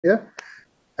Yeah.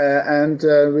 And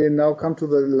we now come to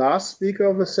the last speaker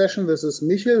of the session. This is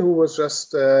Michel, who was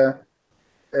just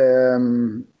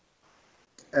um,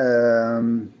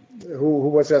 um, who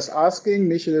was just asking.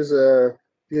 Michel is a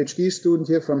PhD student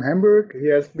here from Hamburg. He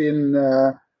has been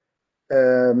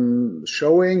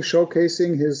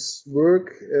showcasing his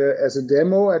work as a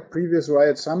demo at previous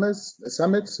RIOT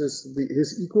summits,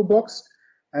 his EcoBox,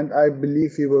 and I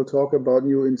believe he will talk about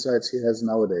new insights he has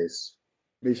nowadays.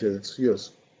 Michel, it's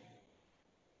yours.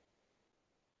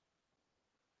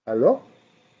 Hello?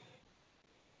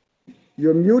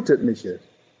 You're muted, Michel.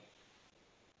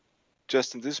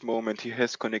 Just in this moment, he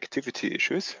has connectivity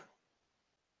issues.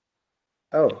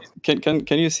 Oh.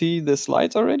 Can you see the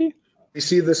slides already? We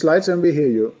see the slides and we hear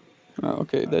you. Oh,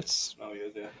 okay, that's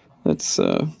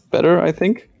better, I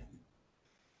think.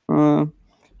 Yeah,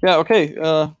 okay.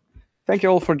 Thank you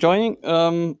all for joining.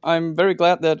 I'm very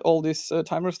glad that all this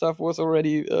timer stuff was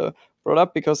already brought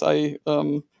up, because I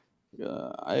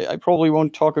probably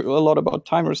won't talk a lot about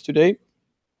timers today.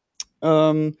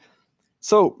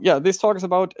 So yeah, this talk is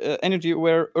about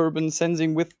energy-aware urban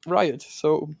sensing with RIOT.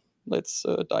 So let's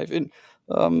dive in.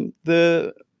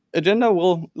 The agenda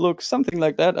will look something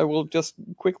like that. I will just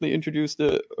quickly introduce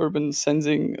the urban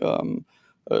sensing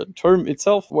term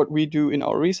itself, what we do in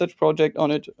our research project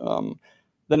on it.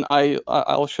 Then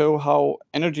I'll show how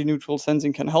energy-neutral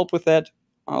sensing can help with that.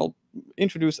 I'll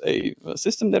introduce a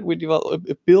system that we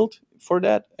built for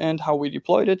that and how we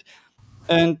deployed it.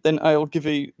 And then I'll give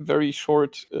a very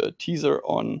short teaser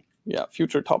on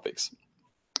future topics.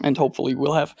 And hopefully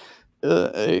we'll have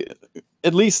a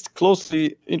at least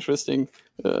closely interesting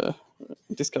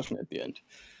discussion at the end.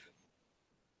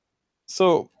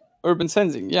 So, urban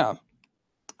sensing, yeah.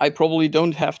 I probably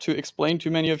don't have to explain to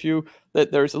many of you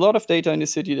that there's a lot of data in the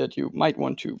city that you might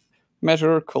want to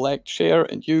measure, collect, share,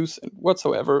 and use, and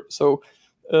whatsoever. So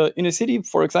in a city,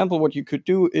 for example, what you could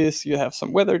do is you have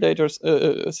some weather data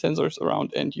sensors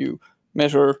around, and you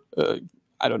measure,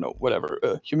 I don't know,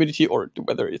 whatever, humidity or the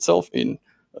weather itself in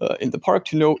the park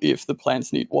to know if the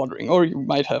plants need watering. Or you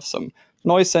might have some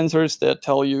noise sensors that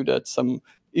tell you that some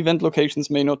event locations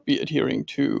may not be adhering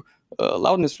to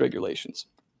loudness regulations.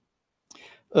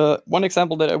 One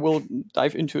example that I will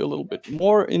dive into a little bit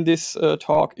more in this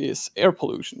talk is air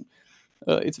pollution.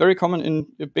 It's very common in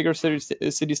bigger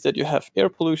cities that you have air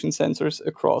pollution sensors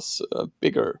across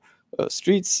bigger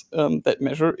streets that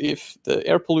measure if the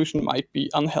air pollution might be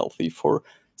unhealthy for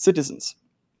citizens.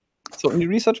 So in the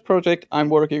research project I'm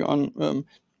working on,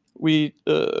 we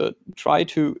try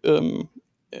to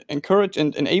encourage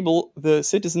and enable the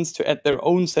citizens to add their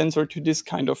own sensor to this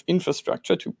kind of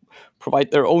infrastructure, to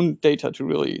provide their own data to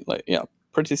really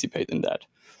participate in that.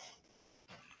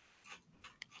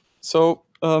 So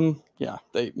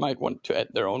they might want to add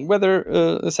their own weather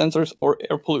sensors or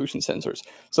air pollution sensors.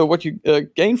 So what you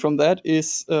gain from that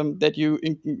is that you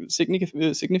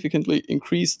significantly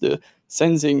increase the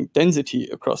sensing density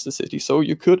across the city. So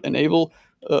you could enable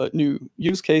new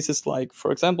use cases, like,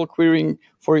 for example, querying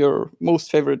for your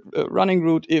most favorite running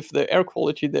route if the air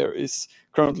quality there is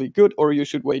currently good, or you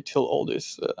should wait till all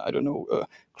this,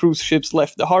 cruise ships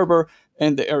left the harbor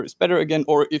and the air is better again,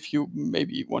 or if you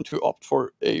maybe want to opt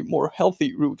for a more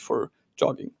healthy route for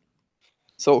jogging.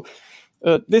 So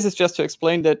this is just to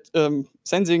explain that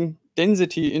sensing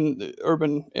density in the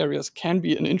urban areas can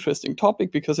be an interesting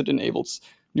topic because it enables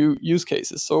new use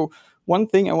cases. So one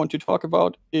thing I want to talk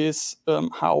about is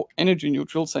how energy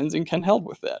neutral sensing can help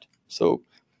with that. So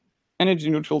energy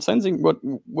neutral sensing,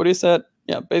 what is that?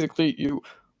 Yeah, basically you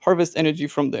harvest energy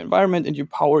from the environment and you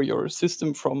power your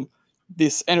system from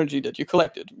this energy that you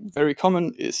collected. Very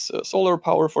common is solar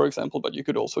power, for example, but you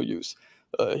could also use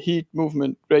heat,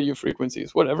 movement, radio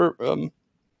frequencies, whatever.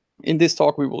 In this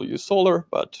talk, we will use solar,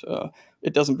 but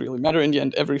it doesn't really matter. In the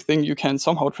end, everything you can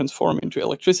somehow transform into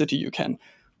electricity, you can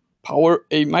power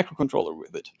a microcontroller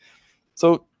with it.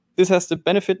 So this has the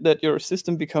benefit that your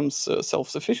system becomes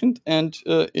self-sufficient, and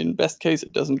in best case,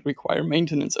 it doesn't require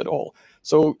maintenance at all.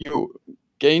 So you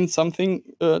gain something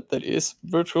that is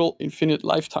virtual infinite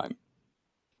lifetime.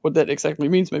 What that exactly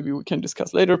means, maybe we can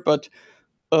discuss later, but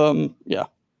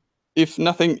if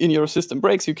nothing in your system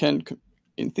breaks, you can,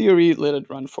 in theory, let it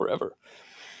run forever.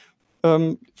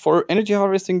 For energy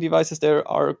harvesting devices, there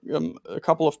are a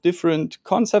couple of different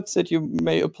concepts that you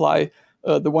may apply.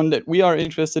 The one that we are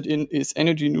interested in is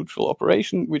energy neutral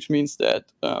operation, which means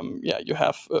that you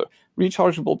have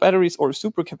rechargeable batteries or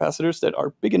supercapacitors that are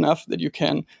big enough that you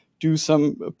can do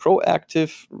some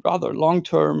proactive, rather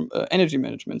long-term energy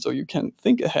management. So you can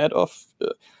think ahead of,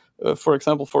 for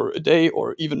example, for a day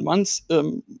or even months,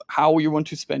 how you want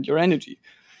to spend your energy.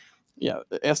 yeah,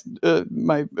 as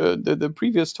the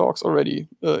previous talks already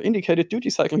indicated, duty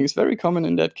cycling is very common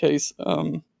in that case.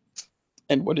 And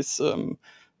what is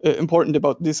important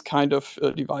about this kind of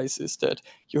device is that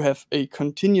you have a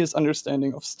continuous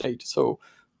understanding of state. So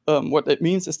what that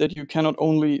means is that you cannot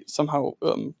only somehow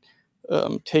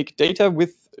take data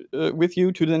with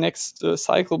you to the next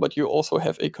cycle, but you also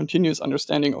have a continuous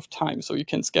understanding of time. So you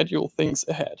can schedule things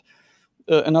ahead.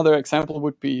 Another example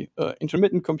would be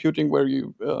intermittent computing, where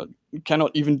you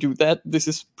cannot even do that. This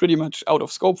is pretty much out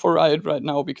of scope for Riot right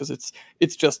now because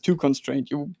it's just too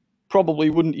constrained. You probably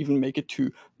wouldn't even make it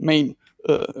to main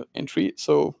entry.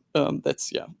 So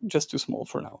that's just too small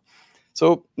for now.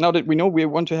 So now that we know we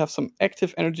want to have some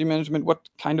active energy management, what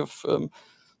kind of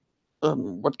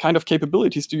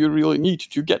capabilities do you really need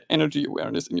to get energy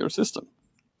awareness in your system?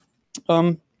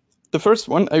 The first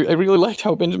one, I really liked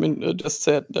how Benjamin just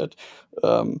said that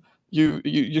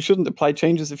you shouldn't apply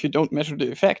changes if you don't measure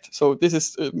the effect. So this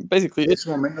is basically This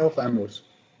moment of Amos.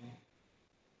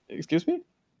 Excuse me?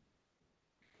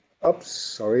 Oops,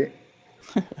 sorry.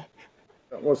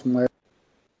 That was my...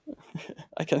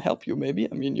 I can help you,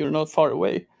 maybe. I mean, you're not far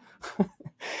away.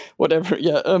 Whatever.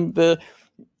 Yeah.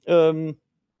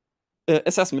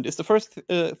 Assessment is the first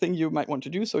thing you might want to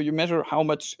do. So you measure how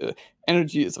much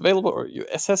energy is available, or you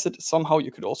assess it somehow.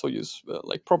 You could also use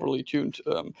like properly tuned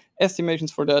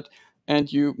estimations for that.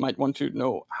 And you might want to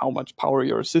know how much power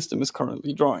your system is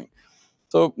currently drawing.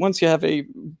 So once you have a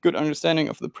good understanding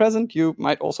of the present, you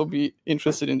might also be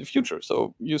interested in the future.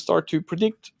 So you start to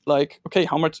predict, like, okay,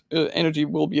 how much energy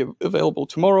will be available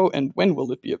tomorrow, and when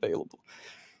will it be available?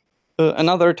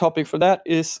 Another topic for that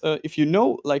is if you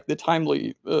know, like, the time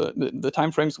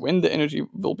frames when the energy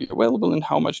will be available and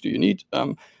how much do you need,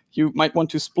 you might want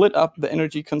to split up the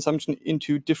energy consumption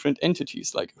into different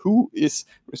entities, like who is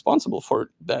responsible for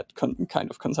that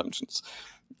kind of consumptions.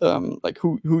 Like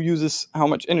who uses how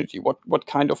much energy, what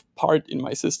kind of part in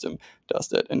my system does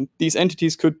that. And these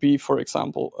entities could be, for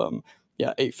example,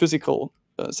 a physical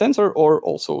sensor, or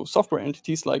also software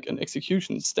entities like an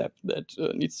execution step that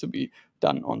needs to be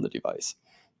done on the device.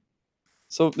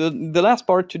 So the last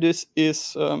part to this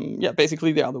is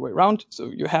basically the other way around. So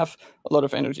you have a lot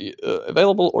of energy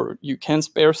available, or you can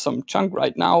spare some chunk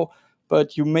right now,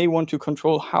 but you may want to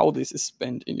control how this is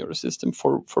spent in your system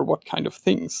for what kind of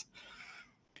things.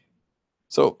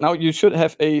 So now you should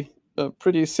have a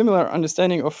pretty similar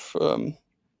understanding of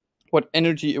what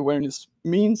energy awareness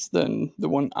means than the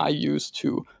one I use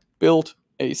to build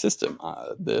a system.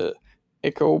 The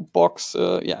Echo box,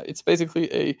 it's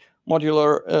basically a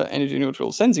modular energy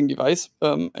neutral sensing device,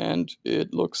 and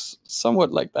it looks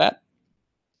somewhat like that.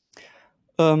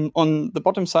 On the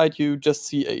bottom side, you just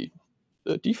see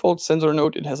a default sensor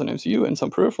node. It has an MCU and some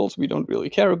peripherals we don't really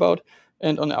care about.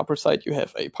 And on the upper side, you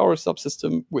have a power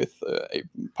subsystem with a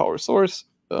power source,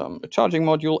 a charging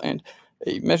module, and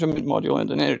a measurement module,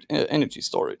 and an energy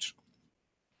storage.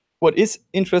 What is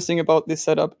interesting about this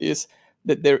setup is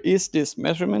that there is this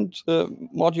measurement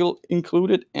module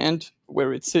included and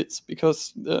where it sits,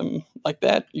 because like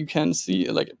that you can see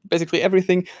like basically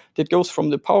everything that goes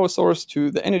from the power source to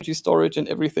the energy storage, and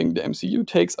everything the MCU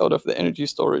takes out of the energy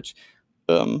storage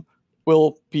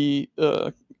will be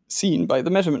seen by the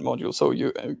measurement module. So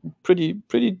you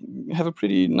have a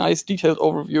pretty nice detailed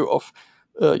overview of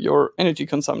your energy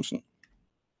consumption.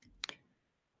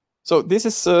 So this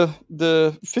is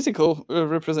the physical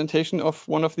representation of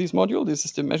one of these modules. This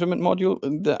is the measurement module.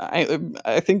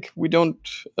 I think we don't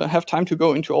have time to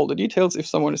go into all the details. If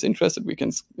someone is interested, we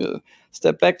can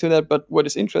step back to that. But what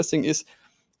is interesting is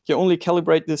you only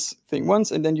calibrate this thing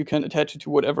once, and then you can attach it to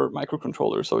whatever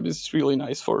microcontroller. So this is really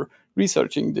nice for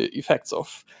researching the effects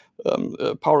of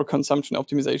power consumption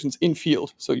optimizations in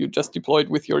field. So you just deploy it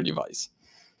with your device.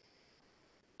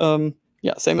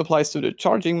 Same applies to the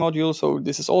charging module. So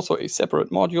this is also a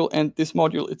separate module, and this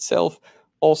module itself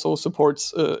also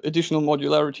supports additional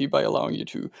modularity by allowing you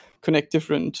to connect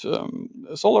different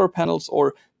solar panels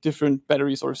or different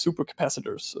batteries or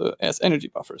supercapacitors as energy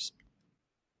buffers.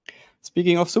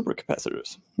 Speaking of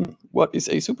supercapacitors, what is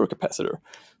a supercapacitor?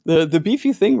 The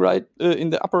beefy thing right in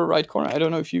the upper right corner. I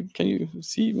don't know if can you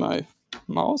see my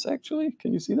mouse actually?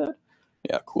 Can you see that?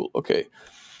 Yeah, cool. Okay.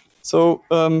 So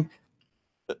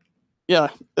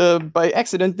by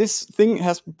accident, this thing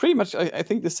has pretty much, I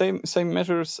think, the same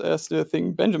measures as the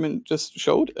thing Benjamin just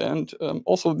showed, and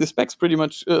also the specs pretty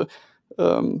much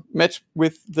match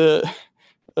with the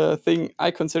thing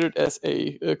I considered as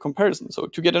a comparison. So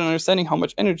to get an understanding how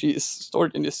much energy is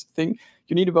stored in this thing,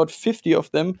 you need about 50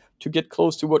 of them to get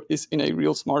close to what is in a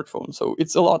real smartphone. So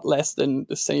it's a lot less than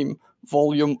the same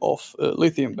volume of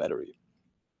lithium battery.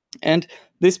 And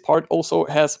this part also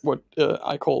has what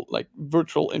I call like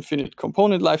virtual infinite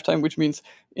component lifetime, which means,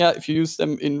 yeah, if you use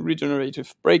them in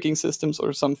regenerative braking systems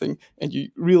or something, and you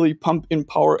really pump in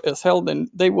power as hell, then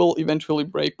they will eventually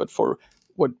break. But for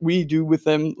what we do with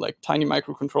them, like tiny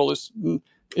microcontrollers,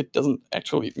 it doesn't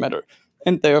actually matter.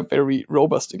 And they are very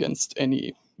robust against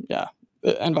any,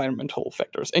 environmental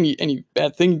factors. Any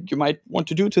bad thing you might want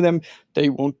to do to them, they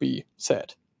won't be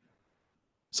sad.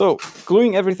 So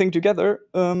gluing everything together,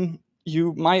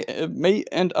 you may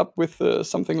end up with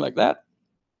something like that.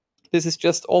 This is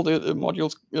just all the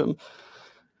modules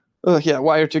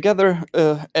wired together,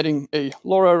 adding a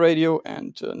LoRa radio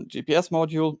and a GPS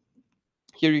module.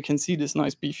 Here you can see this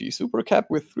nice beefy supercap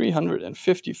with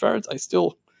 350 farads.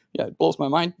 It blows my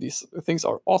mind. These things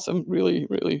are awesome, really,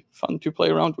 really fun to play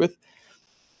around with.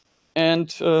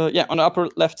 And on the upper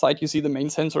left side, you see the main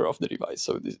sensor of the device.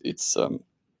 So it's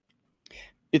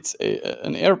a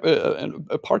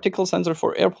particle sensor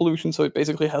for air pollution. So it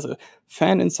basically has a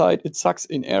fan inside. It sucks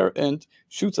in air and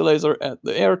shoots a laser at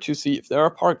the air to see if there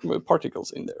are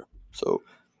particles in there. So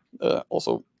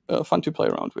also fun to play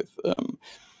around with.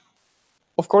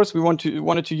 Of course, we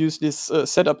wanted to use this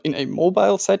setup in a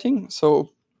mobile setting. So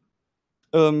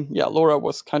LoRa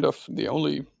was kind of the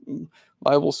only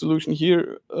viable solution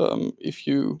here.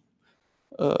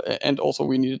 And also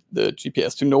we needed the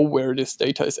GPS to know where this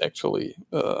data is actually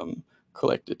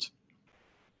collected.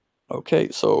 Okay,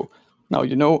 so now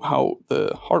you know how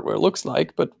the hardware looks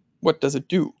like, but what does it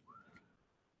do?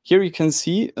 Here you can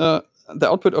see the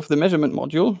output of the measurement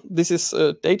module. This is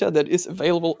data that is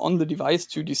available on the device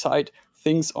to decide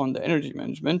things on the energy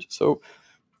management. So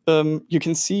you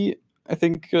can see, I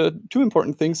think, two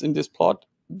important things in this plot.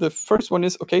 The first one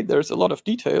is, okay, there's a lot of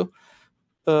detail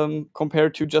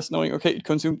compared to just knowing, okay, it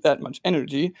consumed that much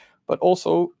energy. But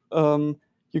also,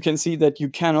 you can see that you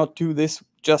cannot do this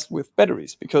just with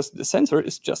batteries because the sensor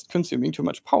is just consuming too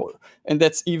much power. And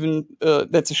that's even,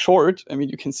 that's a short, I mean,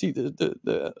 you can see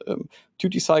the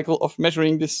duty cycle of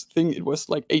measuring this thing, it was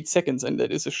like 8 seconds. And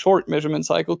that is a short measurement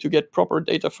cycle. To get proper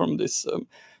data from this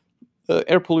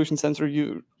air pollution sensor,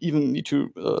 you even need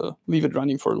to leave it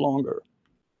running for longer.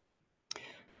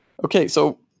 Okay,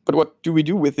 so, but what do we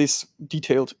do with this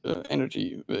detailed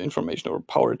energy information or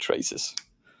power traces?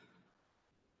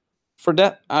 For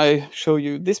that, I show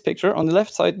you this picture. On the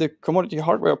left side, the commodity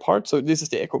hardware part. So this is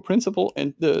the Echo principle.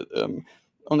 And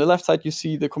on the left side, you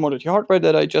see the commodity hardware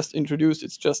that I just introduced.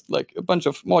 It's just like a bunch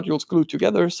of modules glued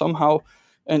together somehow.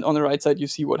 And on the right side, you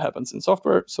see what happens in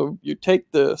software. So you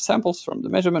take the samples from the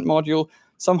measurement module,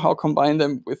 somehow combine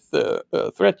them with the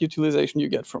thread utilization you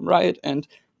get from RIOT, and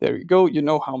there you go. You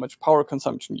know how much power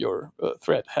consumption your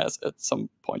thread has at some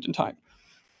point in time.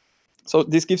 So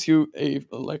this gives you a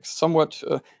somewhat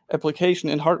application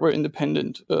and hardware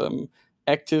independent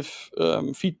active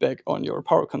feedback on your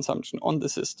power consumption on the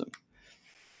system.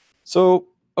 So,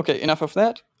 okay, enough of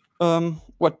that.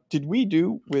 What did we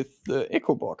do with the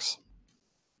EchoBox?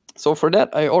 So for that,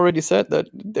 I already said that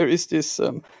there is this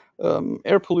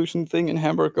air pollution thing in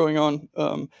Hamburg going on.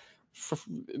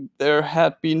 There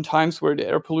had been times where the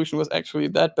air pollution was actually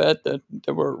that bad that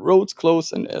there were roads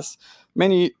closed, and as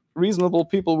many reasonable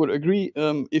people would agree,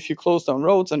 if you close down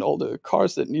roads and all the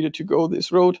cars that needed to go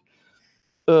this road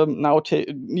now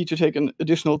need to take an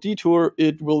additional detour,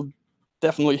 it will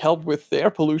definitely help with the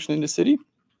air pollution in the city.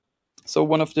 So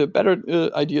one of the better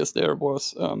ideas there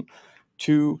was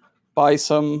to buy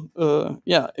some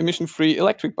emission-free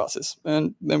electric buses.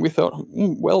 And then we thought,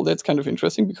 well, that's kind of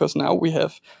interesting because now we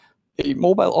have a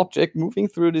mobile object moving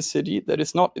through the city that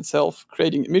is not itself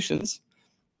creating emissions,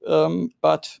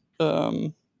 but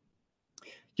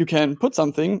you can put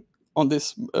something on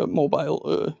this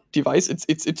mobile device.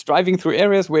 It's driving through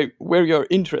areas where you're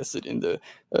interested in the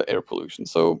air pollution.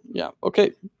 So yeah,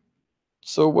 okay.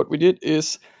 So what we did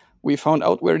is we found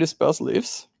out where this bus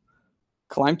lives,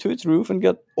 climbed to its roof and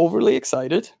got overly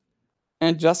excited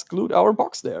and just glued our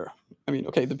box there. I mean,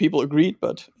 okay, the people agreed,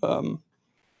 but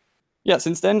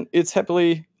since then it's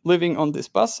happily living on this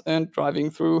bus and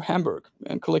driving through Hamburg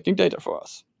and collecting data for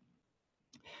us.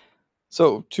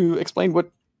 So to explain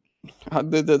what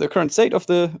the current state of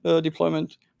the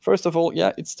deployment, first of all,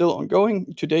 it's still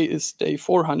ongoing. Today is day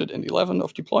 411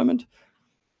 of deployment.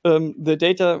 The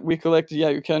data we collected,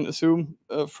 you can assume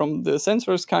from the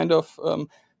sensors kind of,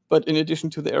 but in addition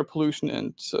to the air pollution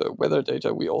and weather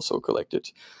data, we also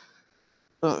collected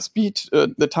speed,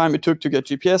 the time it took to get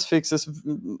GPS fixes,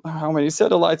 how many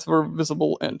satellites were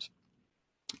visible, and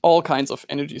all kinds of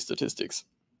energy statistics.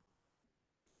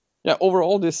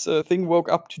 Overall, this thing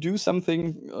woke up to do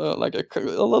something like a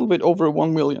little bit over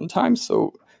 1 million times,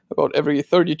 so about every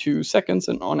 32 seconds,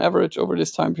 and on average over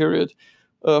this time period.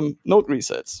 node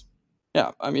resets.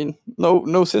 Yeah, I mean,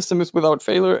 no system is without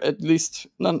failure. At least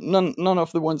none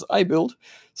of the ones I built.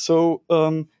 So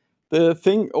the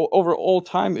thing over all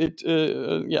time,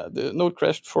 the node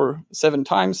crashed for 7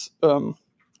 times.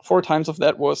 4 times of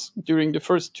that was during the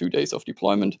first 2 days of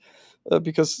deployment,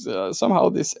 because somehow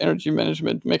this energy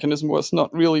management mechanism was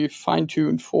not really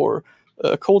fine-tuned for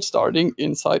cold starting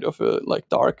inside of a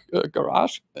dark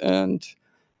garage. And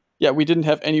yeah, we didn't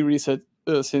have any reset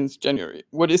since January.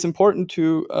 What is important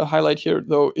to highlight here,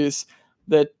 though, is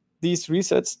that these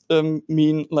resets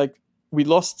mean we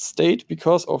lost state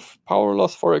because of power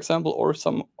loss, for example, or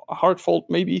some hard fault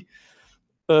maybe,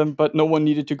 but no one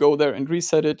needed to go there and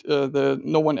reset it.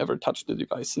 No one ever touched the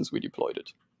device since we deployed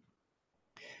it.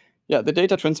 Yeah, the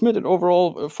data transmitted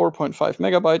overall 4.5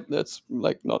 megabyte. That's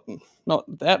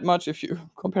not that much if you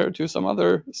compare it to some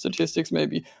other statistics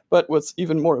maybe. But what's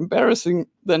even more embarrassing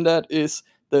than that is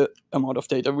the amount of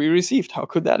data we received. How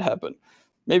could that happen?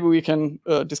 Maybe we can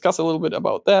discuss a little bit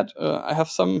about that. I have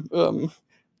some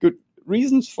good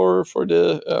reasons for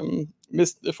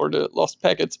the lost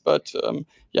packets, but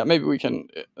yeah, maybe we can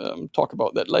talk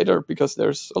about that later because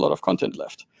there's a lot of content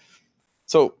left.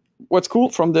 So what's cool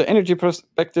from the energy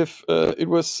perspective, it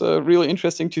was really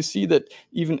interesting to see that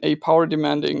even a power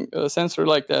demanding sensor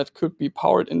like that could be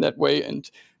powered in that way. And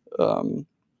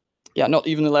yeah, not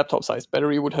even a laptop sized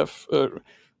battery would have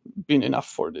been enough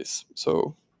for this.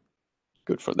 So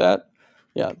good for that.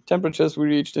 Yeah, temperatures we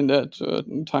reached in that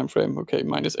time frame. Okay,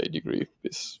 -8 degree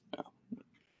is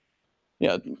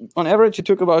yeah. On average, it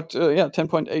took about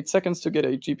 10.8 seconds to get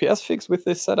a GPS fix with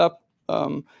this setup.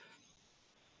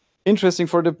 Interesting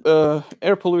for the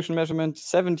air pollution measurement,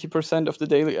 70% of the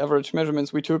daily average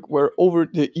measurements we took were over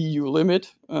the EU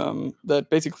limit. That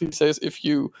basically says if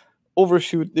you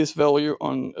overshoot this value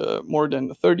on more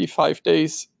than 35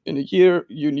 days in a year,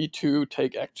 you need to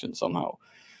take action somehow.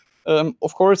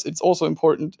 Of course, it's also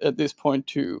important at this point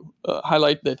to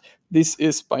highlight that this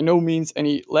is by no means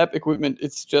any lab equipment.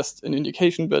 It's just an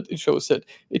indication, but it shows that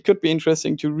it could be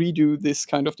interesting to redo this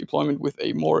kind of deployment with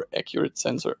a more accurate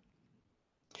sensor.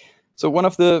 So one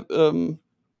of the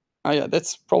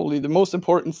that's probably the most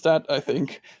important stat, I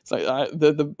think. It's like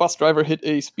the bus driver hit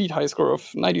a speed high score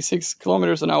of 96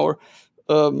 kilometers an hour.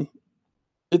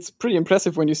 It's pretty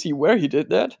impressive when you see where he did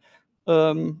that.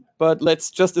 But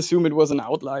let's just assume it was an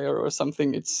outlier or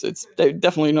something. It's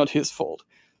definitely not his fault.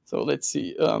 So let's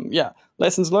see.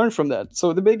 Lessons learned from that.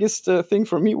 So the biggest thing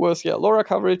for me was LoRa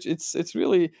coverage.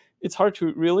 It's hard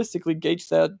to realistically gauge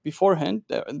that beforehand.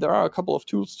 There are a couple of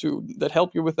tools that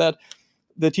help you with that.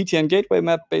 The TTN gateway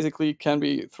map basically can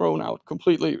be thrown out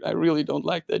completely. I really don't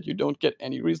like that. You don't get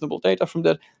any reasonable data from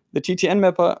that. The TTN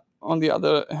mapper, on the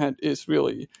other hand, is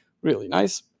really, really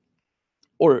nice.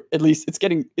 Or at least it's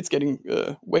getting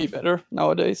way better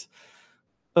nowadays.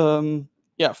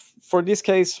 For this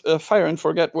case, fire and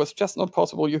forget was just not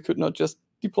possible. You could not just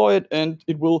deploy it, and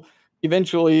it will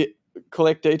eventually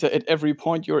collect data at every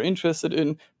point you're interested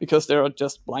in because there are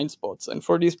just blind spots. And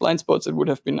for these blind spots, it would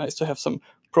have been nice to have some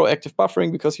proactive buffering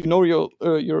because you know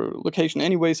your location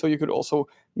anyway, so you could also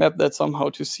map that somehow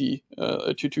to see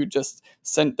to just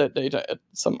send that data at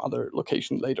some other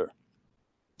location later.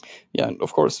 Yeah, and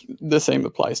of course, the same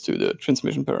applies to the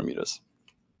transmission parameters.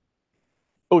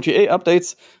 OTA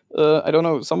updates. I don't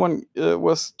know, someone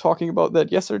was talking about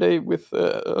that yesterday with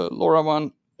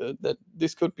LoRaWAN, that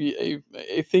this could be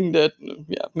a thing that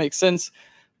makes sense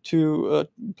to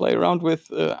play around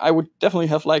with. I would definitely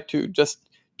have liked to just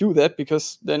do that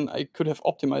because then I could have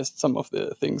optimized some of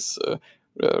the things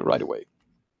right away.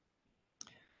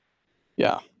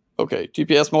 Yeah. Okay,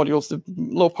 GPS modules, the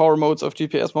low power modes of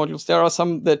GPS modules. There are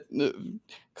some that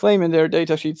claim in their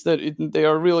data sheets that they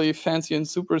are really fancy and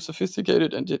super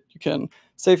sophisticated and that you can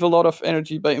save a lot of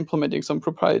energy by implementing some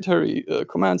proprietary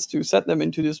commands to set them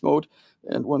into this mode.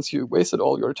 And once you wasted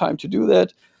all your time to do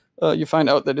that, you find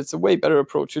out that it's a way better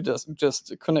approach to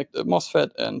just connect a MOSFET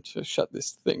and shut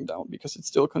this thing down because it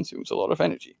still consumes a lot of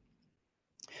energy.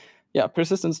 Yeah,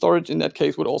 persistent storage in that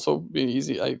case would also be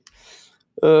easy.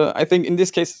 I think in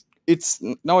this case,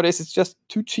 nowadays it's just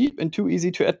too cheap and too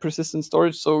easy to add persistent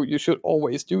storage, so you should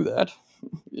always do that.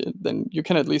 Then you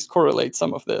can at least correlate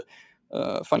some of the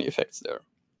funny effects there.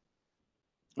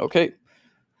 Okay.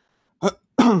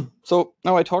 So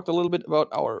now I talked a little bit about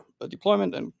our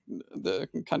deployment and the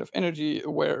kind of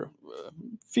energy-aware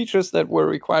features that were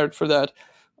required for that.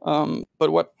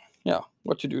 But what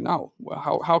to do now?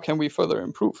 How can we further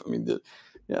improve? I mean,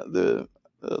 the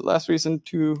last recent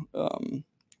two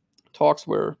talks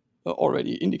were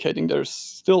already indicating there's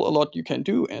still a lot you can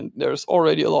do and there's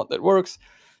already a lot that works.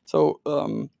 So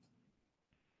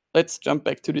let's jump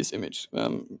back to this image.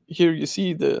 Here you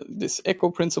see this echo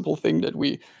principle thing that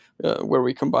where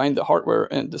we combine the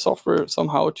hardware and the software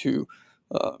somehow to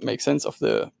make sense of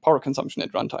the power consumption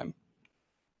at runtime.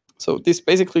 So this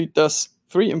basically does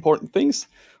three important things,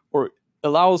 or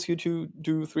allows you to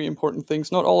do three important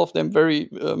things. Not all of them very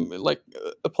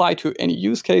apply to any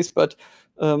use case, but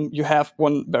you have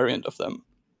one variant of them.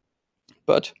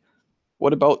 But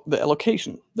what about the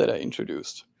allocation that I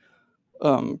introduced?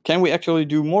 Can we actually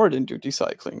do more than duty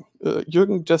cycling?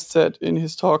 Jürgen just said in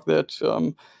his talk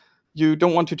that you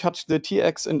don't want to touch the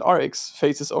TX and RX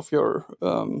phases of your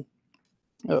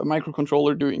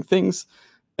microcontroller doing things,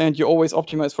 and you always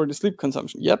optimize for the sleep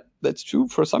consumption. Yep, that's true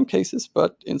for some cases,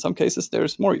 but in some cases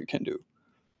there's more you can do.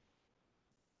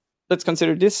 Let's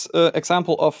consider this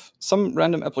example of some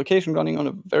random application running on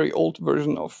a very old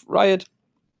version of RIOT,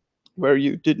 where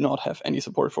you did not have any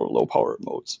support for low power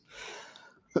modes.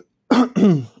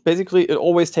 Basically, it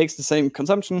always takes the same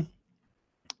consumption,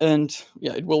 and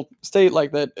yeah, it will stay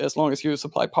like that as long as you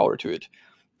supply power to it.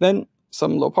 Then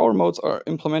some low power modes are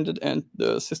implemented and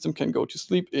the system can go to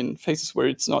sleep in phases where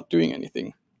it's not doing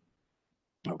anything.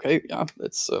 Okay, yeah,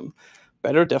 that's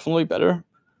better, definitely better.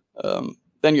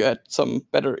 Then you add some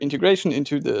better integration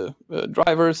into the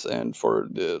drivers and for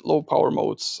the low power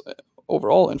modes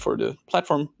overall and for the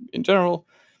platform in general.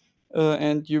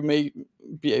 And you may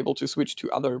be able to switch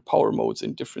to other power modes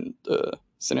in different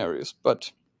scenarios. But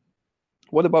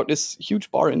what about this huge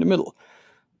bar in the middle?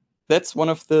 That's one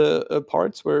of the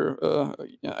parts where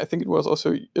I think it was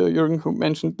also Jürgen who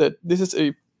mentioned that this is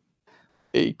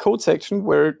a code section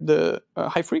where the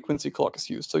high frequency clock is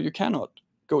used. So you cannot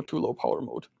go to low power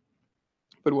mode.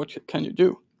 But what can you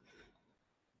do?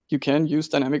 You can use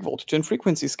dynamic voltage and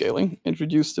frequency scaling and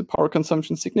reduce the power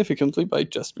consumption significantly by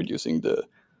just reducing the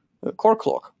core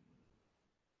clock.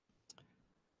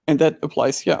 And that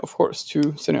applies, yeah, of course,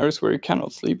 to scenarios where you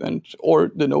cannot sleep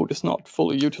or the node is not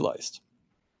fully utilized.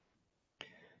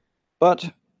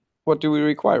 But what do we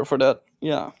require for that?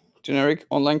 Yeah, generic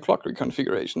online clock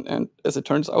reconfiguration. And as it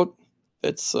turns out,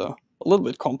 it's a little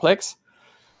bit complex.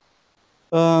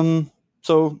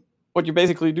 So what you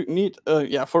basically need,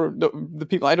 for the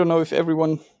people, I don't know if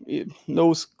everyone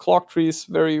knows clock trees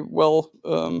very well.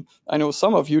 I know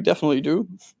some of you definitely do.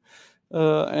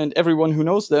 And everyone who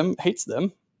knows them hates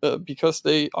them because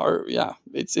they are,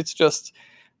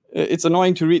 it's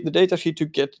annoying to read the datasheet to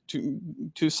get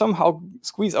to somehow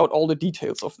squeeze out all the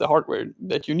details of the hardware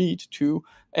that you need to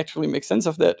actually make sense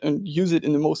of that and use it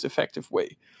in the most effective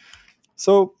way.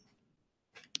 So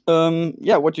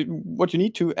what you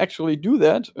need to actually do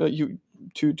that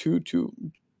to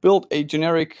build a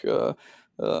generic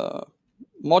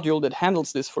module that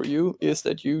handles this for you is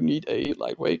that you need a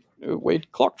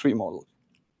lightweight clock tree model.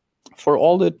 For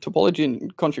all the topology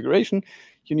and configuration,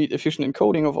 you need efficient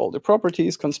encoding of all the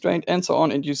properties, constraint, and so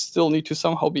on, and you still need to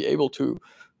somehow be able to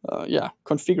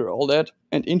configure all that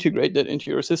and integrate that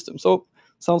into your system. So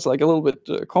sounds like a little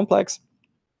bit complex,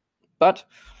 but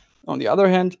on the other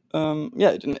hand,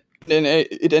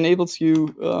 it enables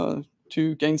you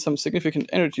to gain some significant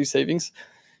energy savings.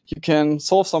 You can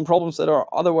solve some problems that are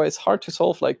otherwise hard to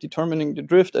solve, like determining the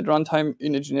drift at runtime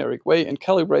in a generic way and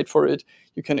calibrate for it.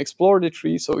 You can explore the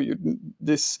tree, so you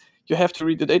have to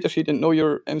read the datasheet and know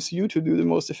your MCU to do the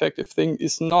most effective thing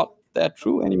is not that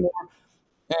true anymore.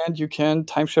 And you can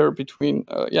timeshare between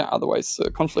otherwise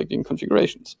conflicting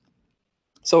configurations.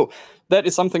 So that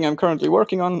is something I'm currently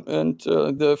working on, and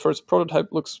the first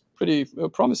prototype looks pretty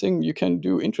promising. You can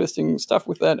do interesting stuff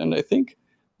with that, and I think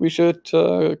we should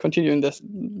continue in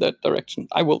that direction.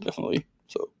 I will definitely.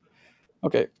 So,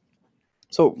 okay.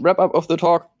 So wrap up of the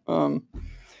talk. In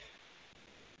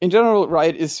general,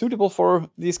 RIOT is suitable for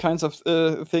these kinds of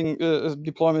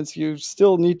deployments. You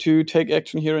still need to take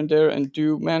action here and there and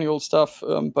do manual stuff,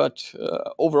 but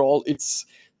overall, it's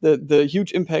the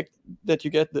huge impact that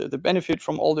you get, the benefit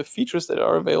from all the features that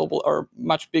are available are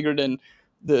much bigger than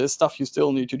the stuff you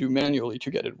still need to do manually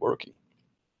to get it working.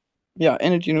 Yeah,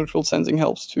 energy neutral sensing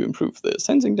helps to improve the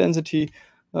sensing density,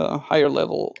 higher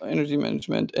level energy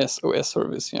management, SOS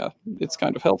service. Yeah, it's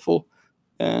kind of helpful.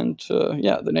 And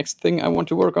the next thing I want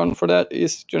to work on for that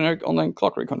is generic online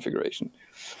clock reconfiguration.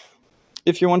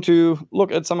 If you want to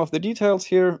look at some of the details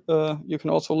here, you can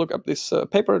also look up this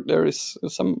paper. There is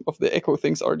some of the echo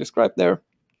things are described there.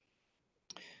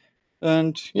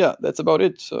 And yeah, that's about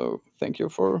it. So thank you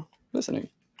for listening.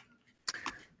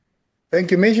 Thank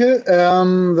you, Michel.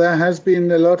 There has been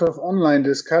a lot of online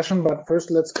discussion, but first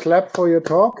let's clap for your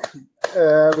talk,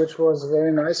 which was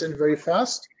very nice and very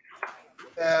fast.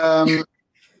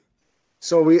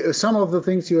 So some of the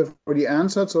things you have already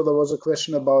answered. So there was a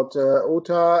question about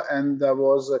OTA, and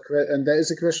there is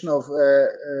a question of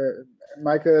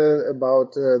Michael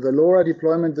about the LoRa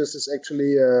deployment. This is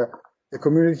actually a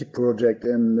community project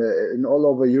in all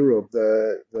over Europe.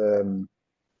 The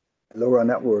LoRa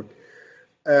network.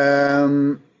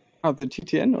 The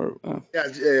TTN or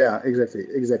Yeah,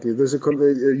 exactly. There's a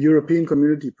European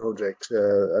community project.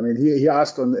 I mean, he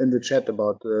asked in the chat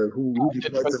about who I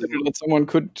did consider that someone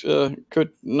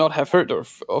could not have heard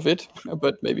of it,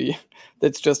 but maybe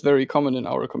that's just very common in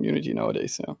our community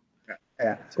nowadays.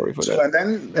 Yeah. Sorry for So, that.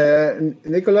 and then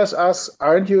Nicholas asks,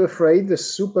 aren't you afraid the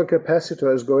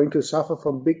supercapacitor is going to suffer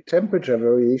from big temperature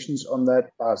variations on that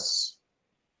bus?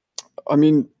 I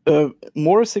mean,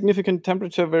 more significant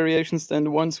temperature variations than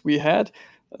the ones we had.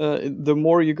 The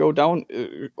more you go down,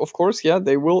 of course, yeah,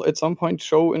 they will at some point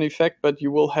show an effect, but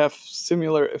you will have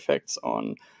similar effects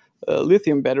on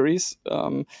lithium batteries.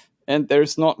 And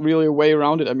there's not really a way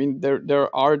around it. I mean,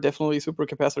 there are definitely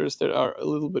supercapacitors that are a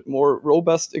little bit more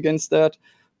robust against that.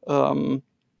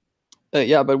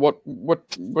 Yeah, but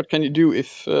what can you do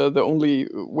if the only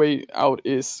way out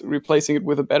is replacing it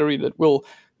with a battery that will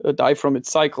die from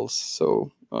its cycles?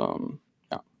 So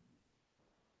yeah.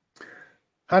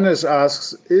 Hannes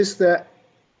asks, is there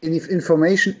any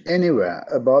information anywhere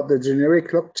about the generic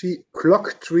clock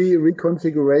tree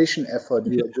reconfiguration effort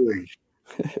you are doing?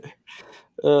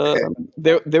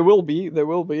 There will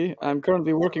be. I'm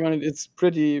currently working on it. It's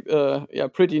pretty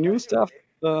new stuff.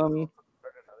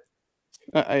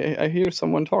 I hear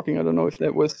someone talking. I don't know if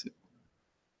that was.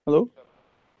 Hello?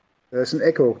 There's an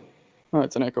echo. Oh,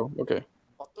 it's an echo. Okay.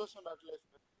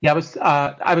 Yeah,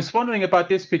 I was wondering about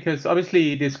this because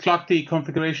obviously this clock tree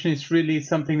configuration is really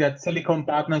something that silicon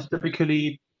partners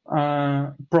typically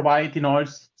provide in all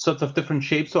sorts of different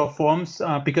shapes or forms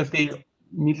because they,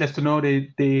 needless to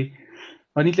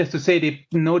say, they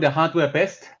know the hardware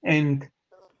best. And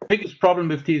the biggest problem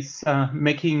with this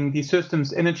making these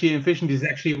systems energy efficient is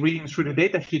actually reading through the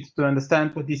data sheets to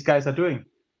understand what these guys are doing.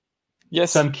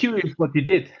 Yes. So I'm curious what you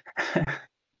did.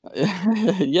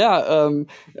 Yeah,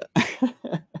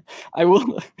 I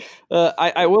will.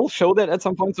 I will show that at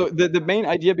some point. So the main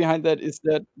idea behind that is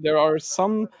that there are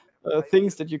some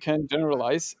things that you can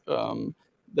generalize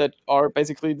that are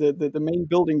basically the main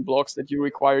building blocks that you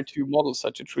require to model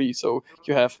such a tree. So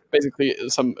you have basically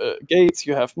some gates,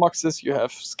 you have muxes, you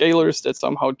have scalars that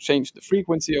somehow change the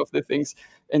frequency of the things,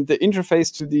 and the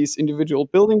interface to these individual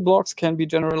building blocks can be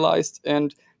generalized.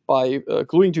 And by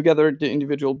gluing together the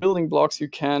individual building blocks, you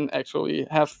can actually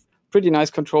have pretty nice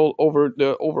control over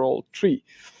the overall tree.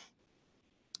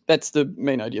 That's the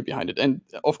main idea behind it. And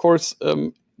of course,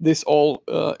 this all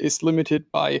is limited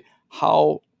by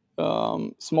how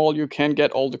small you can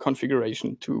get all the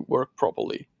configuration to work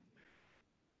properly.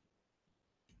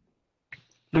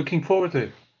 Looking forward to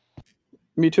it.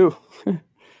 Me too.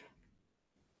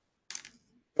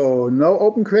 So no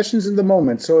open questions in the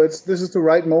moment. So this is the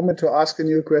right moment to ask a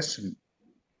new question.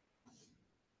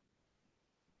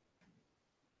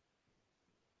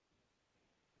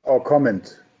 Or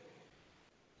comment.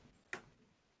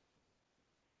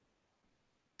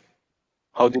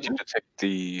 How did you detect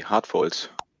the hard faults?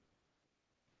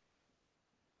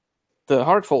 The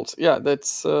hard faults, yeah,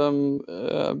 that's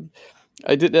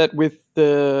I did that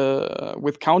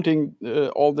with counting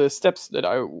all the steps that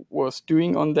I was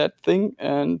doing on that thing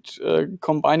and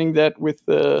combining that with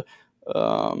the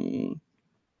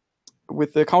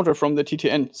counter from the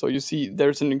TTN. So you see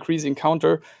there's an increasing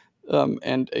counter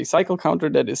and a cycle counter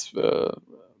that is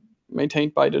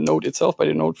maintained by the node itself, by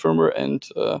the node firmware, and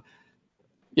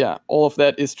yeah, all of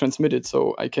that is transmitted.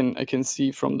 So I can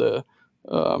see from the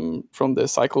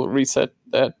cycle reset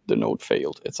that the node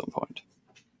failed at some point.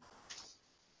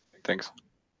 Thanks.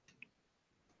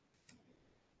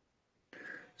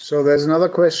 So there's another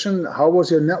question. How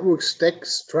was your network stack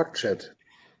structured?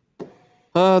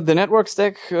 The network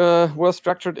stack was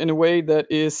structured in a way that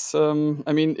is,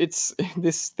 I mean,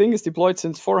 this thing is deployed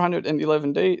since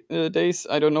 411 days.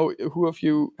 I don't know who of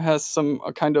you has some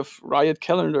kind of RIOT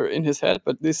calendar in his head,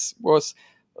 but this was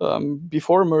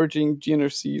before merging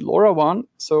GNRC LoRaWAN.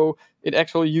 So it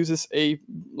actually uses a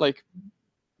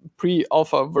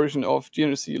pre-alpha version of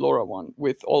GNRC LoRaWAN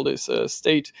with all this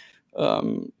state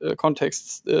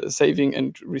context saving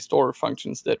and restore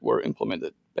functions that were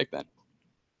implemented back then.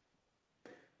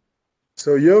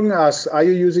 So Jürgen asks, are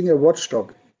you using a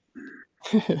watchdog?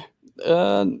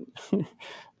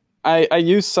 I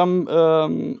use some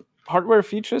hardware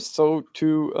features. So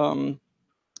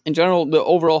in general, the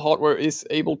overall hardware is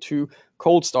able to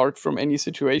cold start from any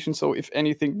situation. So if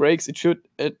anything breaks, it should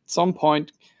at some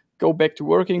point go back to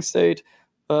working state.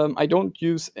 I don't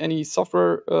use any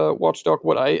software watchdog.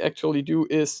 What I actually do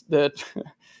is that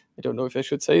I don't know if I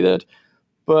should say that,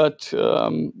 but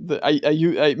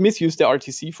I misuse the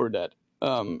RTC for that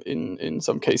in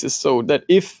some cases, so that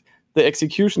if the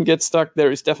execution gets stuck,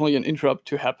 there is definitely an interrupt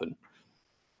to happen.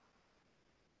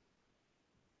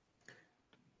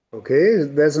 Okay,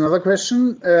 there's another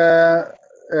question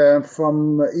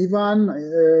from Ivan.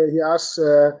 He asks,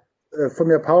 from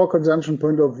your power consumption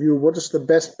point of view, what is the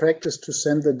best practice to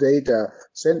send the data?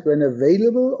 Send when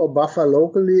available or buffer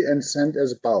locally and send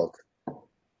as bulk?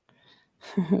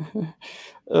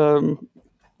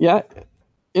 Yeah,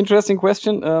 interesting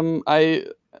question. I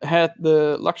had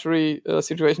the luxury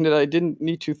situation that I didn't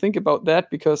need to think about that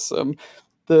because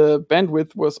the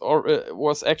bandwidth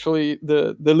was actually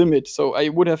the limit. So I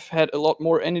would have had a lot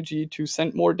more energy to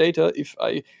send more data if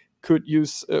I could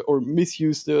use or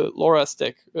misuse the LoRa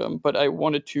stack. But I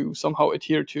wanted to somehow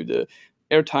adhere to the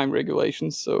airtime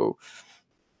regulations. So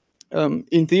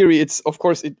in theory, it's of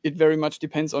course it very much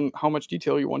depends on how much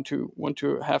detail you want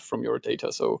to have from your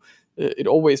data. So it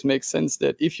always makes sense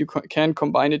that if you can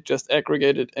combine it, just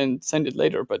aggregate it and send it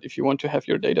later. But if you want to have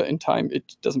your data in time,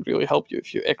 it doesn't really help you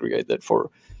if you aggregate that for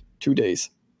 2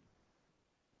 days.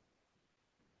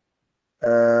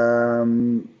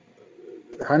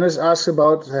 Hannes asks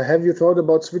about, have you thought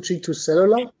about switching to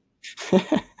cellular?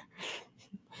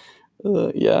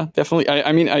 Yeah, definitely.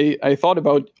 I mean, I thought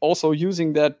about also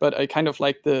using that, but I kind of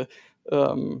like the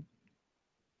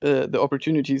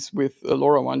opportunities with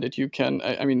LoRaWAN that you can.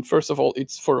 I mean, first of all,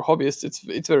 it's for hobbyists.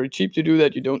 It's very cheap to do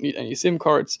that. You don't need any SIM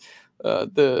cards.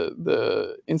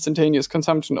 The instantaneous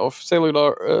consumption of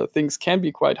cellular things can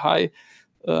be quite high.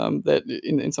 That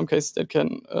in some cases that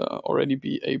can already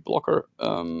be a blocker.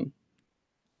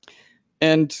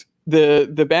 And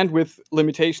the bandwidth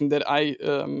limitation that I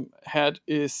had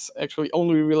is actually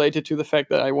only related to the fact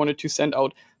that I wanted to send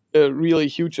out a really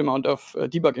huge amount of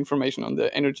debug information on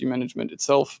the energy management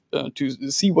itself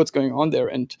to see what's going on there.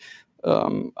 And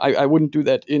I wouldn't do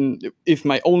that if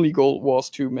my only goal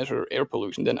was to measure air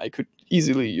pollution. Then I could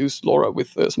easily use LoRa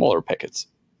with smaller packets.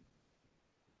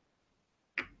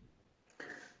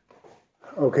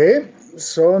 Okay,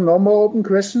 so no more open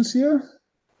questions here.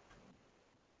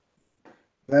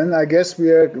 Then I guess we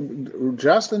are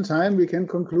just in time. We can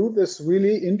conclude this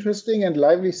really interesting and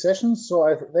lively session. So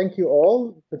I thank you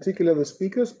all, particularly the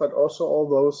speakers, but also all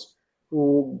those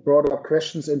who brought up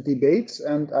questions and debates.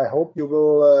 And I hope you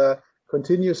will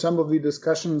continue some of the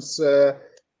discussions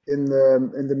in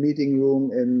the meeting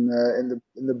room in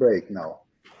the break now.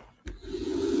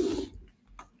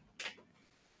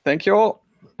 Thank you all.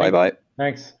 Bye bye.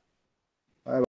 Thanks.